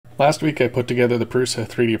Last week I put together the Prusa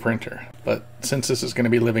 3D printer, but since this is going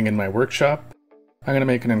to be living in my workshop, I'm going to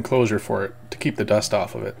make an enclosure for it to keep the dust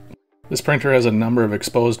off of it. This printer has a number of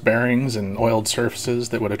exposed bearings and oiled surfaces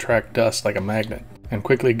that would attract dust like a magnet, and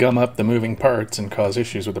quickly gum up the moving parts and cause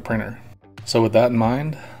issues with the printer. So with that in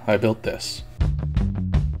mind, I built this.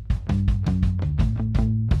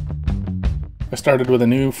 I started with a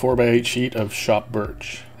new 4x8 sheet of shop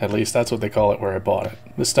birch. At least that's what they call it where I bought it.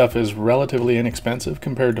 This stuff is relatively inexpensive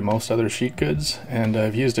compared to most other sheet goods, and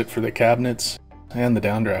I've used it for the cabinets and the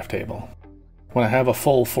downdraft table. When I have a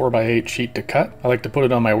full 4x8 sheet to cut, I like to put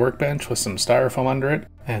it on my workbench with some styrofoam under it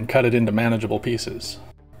and cut it into manageable pieces.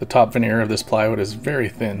 The top veneer of this plywood is very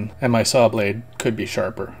thin, and my saw blade could be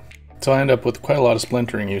sharper. So I end up with quite a lot of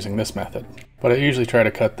splintering using this method. But I usually try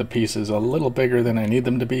to cut the pieces a little bigger than I need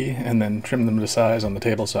them to be and then trim them to size on the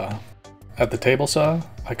table saw. At the table saw,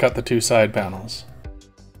 I cut the two side panels,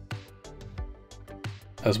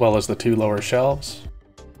 as well as the two lower shelves,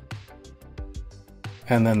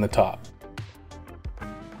 and then the top.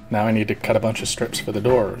 Now I need to cut a bunch of strips for the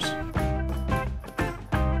doors.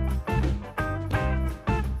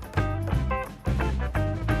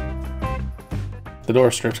 The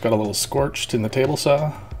door strips got a little scorched in the table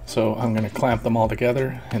saw, so I'm going to clamp them all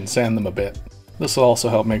together and sand them a bit. This will also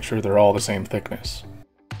help make sure they're all the same thickness.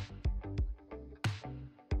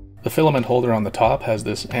 The filament holder on the top has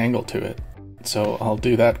this angle to it, so I'll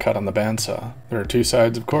do that cut on the bandsaw. There are two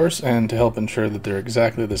sides, of course, and to help ensure that they're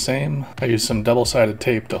exactly the same, I use some double-sided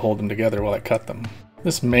tape to hold them together while I cut them.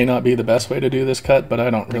 This may not be the best way to do this cut, but I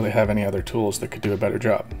don't really have any other tools that could do a better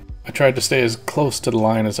job. I tried to stay as close to the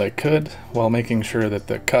line as I could, while making sure that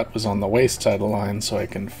the cut was on the waste side of the line so I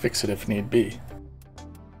can fix it if need be.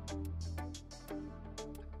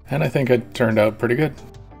 And I think it turned out pretty good.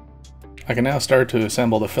 I can now start to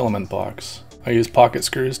assemble the filament box. I use pocket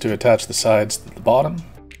screws to attach the sides to the bottom,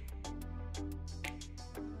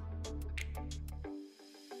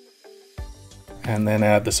 and then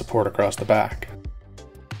add the support across the back.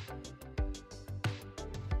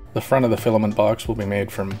 The front of the filament box will be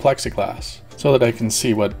made from plexiglass, so that I can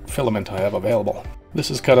see what filament I have available.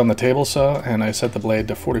 This is cut on the table saw, and I set the blade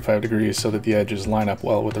to 45 degrees so that the edges line up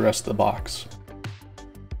well with the rest of the box.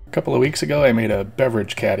 A couple of weeks ago I made a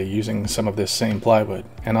beverage caddy using some of this same plywood,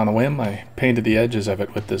 and on a whim I painted the edges of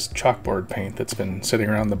it with this chalkboard paint that's been sitting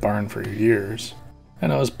around the barn for years,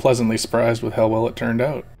 and I was pleasantly surprised with how well it turned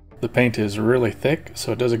out. The paint is really thick,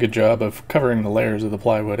 so it does a good job of covering the layers of the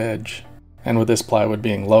plywood edge. And with this plywood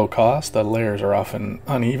being low cost, the layers are often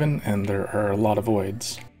uneven and there are a lot of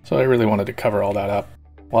voids. So I really wanted to cover all that up.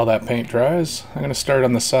 While that paint dries, I'm going to start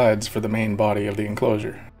on the sides for the main body of the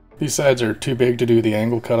enclosure. These sides are too big to do the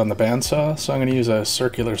angle cut on the bandsaw, so I'm going to use a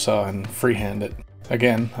circular saw and freehand it.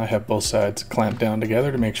 Again, I have both sides clamped down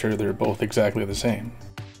together to make sure they're both exactly the same.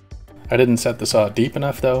 I didn't set the saw deep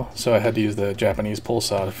enough though, so I had to use the Japanese pull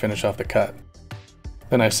saw to finish off the cut.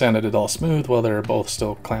 Then I sanded it all smooth while they were both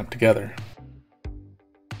still clamped together.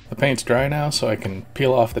 The paint's dry now, so I can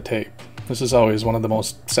peel off the tape. This is always one of the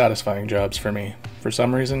most satisfying jobs for me. For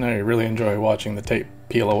some reason, I really enjoy watching the tape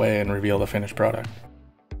peel away and reveal the finished product.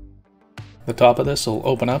 The top of this will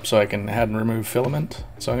open up so I can add and remove filament,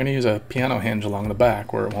 so I'm going to use a piano hinge along the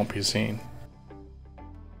back where it won't be seen.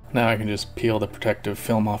 Now I can just peel the protective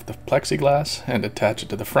film off the plexiglass and attach it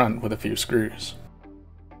to the front with a few screws.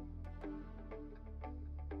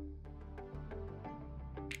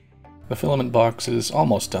 The filament box is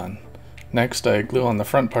almost done. Next, I glue on the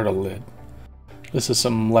front part of the lid. This is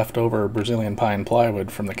some leftover Brazilian pine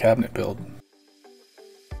plywood from the cabinet build.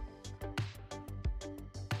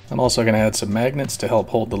 I'm also going to add some magnets to help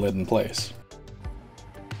hold the lid in place.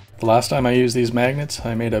 The last time I used these magnets,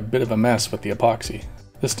 I made a bit of a mess with the epoxy.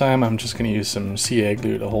 This time I'm just going to use some CA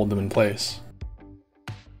glue to hold them in place.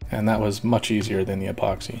 And that was much easier than the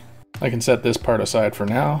epoxy. I can set this part aside for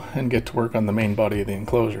now and get to work on the main body of the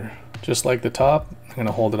enclosure. Just like the top, I'm going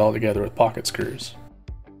to hold it all together with pocket screws.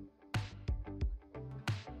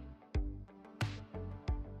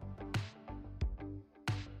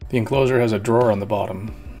 The enclosure has a drawer on the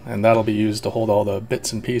bottom, and that'll be used to hold all the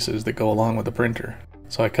bits and pieces that go along with the printer.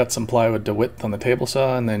 So I cut some plywood to width on the table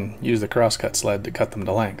saw and then use the crosscut sled to cut them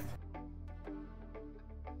to length.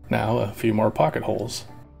 Now a few more pocket holes.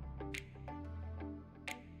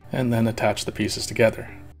 And then attach the pieces together.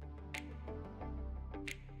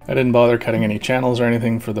 I didn't bother cutting any channels or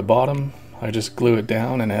anything for the bottom, I just glue it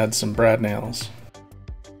down and add some brad nails.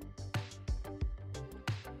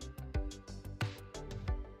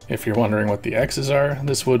 If you're wondering what the X's are,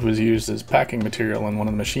 this wood was used as packing material in one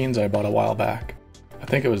of the machines I bought a while back. I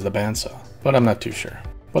think it was the bandsaw, but I'm not too sure.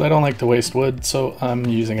 But I don't like to waste wood, so I'm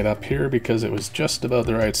using it up here because it was just about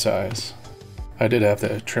the right size. I did have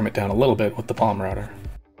to trim it down a little bit with the palm router.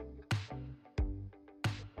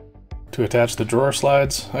 To attach the drawer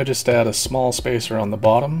slides, I just add a small spacer on the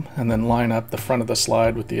bottom and then line up the front of the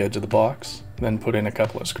slide with the edge of the box, then put in a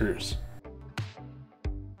couple of screws.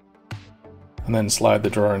 And then slide the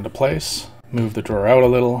drawer into place, move the drawer out a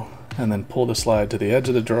little, and then pull the slide to the edge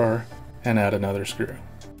of the drawer and add another screw.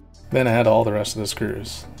 Then add all the rest of the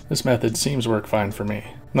screws. This method seems to work fine for me.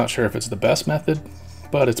 I'm not sure if it's the best method,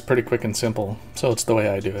 but it's pretty quick and simple, so it's the way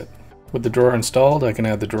I do it. With the drawer installed, I can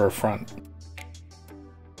add the drawer front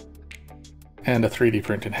and a 3D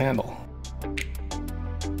printed handle.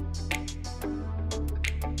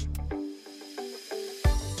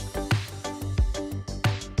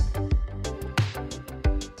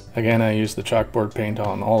 Again, I use the chalkboard paint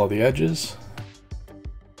on all of the edges.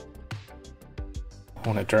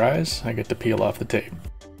 When it dries, I get to peel off the tape.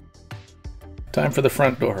 Time for the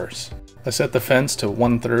front doors. I set the fence to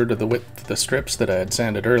 1/3 of the width of the strips that I had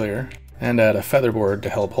sanded earlier, and add a featherboard to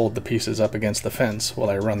help hold the pieces up against the fence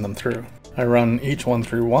while I run them through. I run each one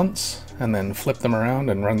through once, and then flip them around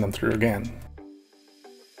and run them through again.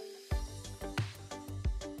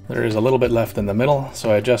 There is a little bit left in the middle,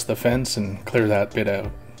 so I adjust the fence and clear that bit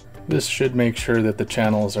out. This should make sure that the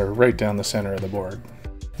channels are right down the center of the board.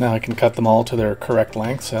 Now I can cut them all to their correct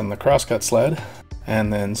lengths on the crosscut sled,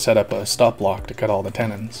 and then set up a stop block to cut all the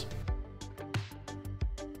tenons.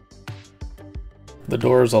 The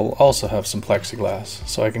doors will also have some plexiglass,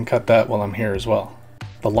 so I can cut that while I'm here as well.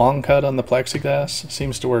 The long cut on the plexiglass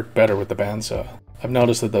seems to work better with the bandsaw. I've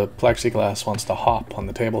noticed that the plexiglass wants to hop on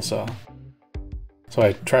the table saw. So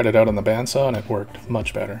I tried it out on the bandsaw and it worked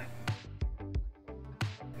much better.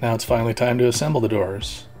 Now it's finally time to assemble the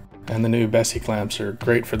doors, and the new Bessie clamps are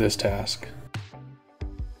great for this task.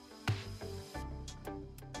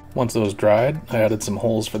 Once those dried, I added some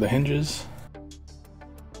holes for the hinges,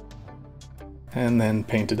 and then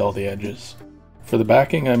painted all the edges. For the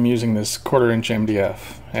backing, I'm using this 1/4 inch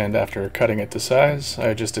MDF, and after cutting it to size,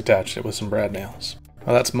 I just attached it with some brad nails.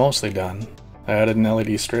 Well, that's mostly done. I added an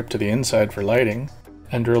LED strip to the inside for lighting,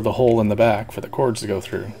 and drilled a hole in the back for the cords to go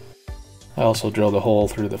through. I also drilled a hole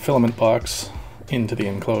through the filament box into the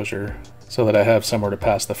enclosure, so that I have somewhere to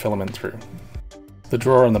pass the filament through. The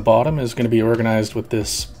drawer on the bottom is going to be organized with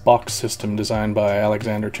this box system designed by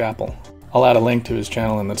Alexander Chappell. I'll add a link to his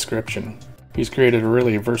channel in the description. He's created a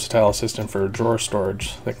really versatile system for drawer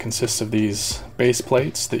storage that consists of these base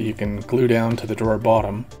plates that you can glue down to the drawer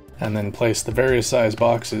bottom, and then place the various size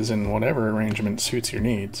boxes in whatever arrangement suits your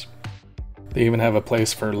needs. They even have a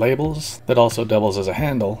place for labels that also doubles as a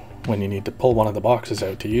handle when you need to pull one of the boxes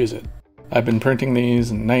out to use it. I've been printing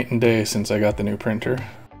these night and day since I got the new printer.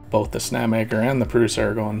 Both the SnapMaker and the Prusa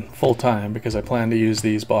are going full time because I plan to use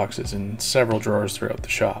these boxes in several drawers throughout the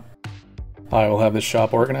shop. I will have this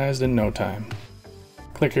shop organized in no time.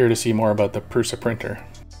 Click here to see more about the Prusa Printer.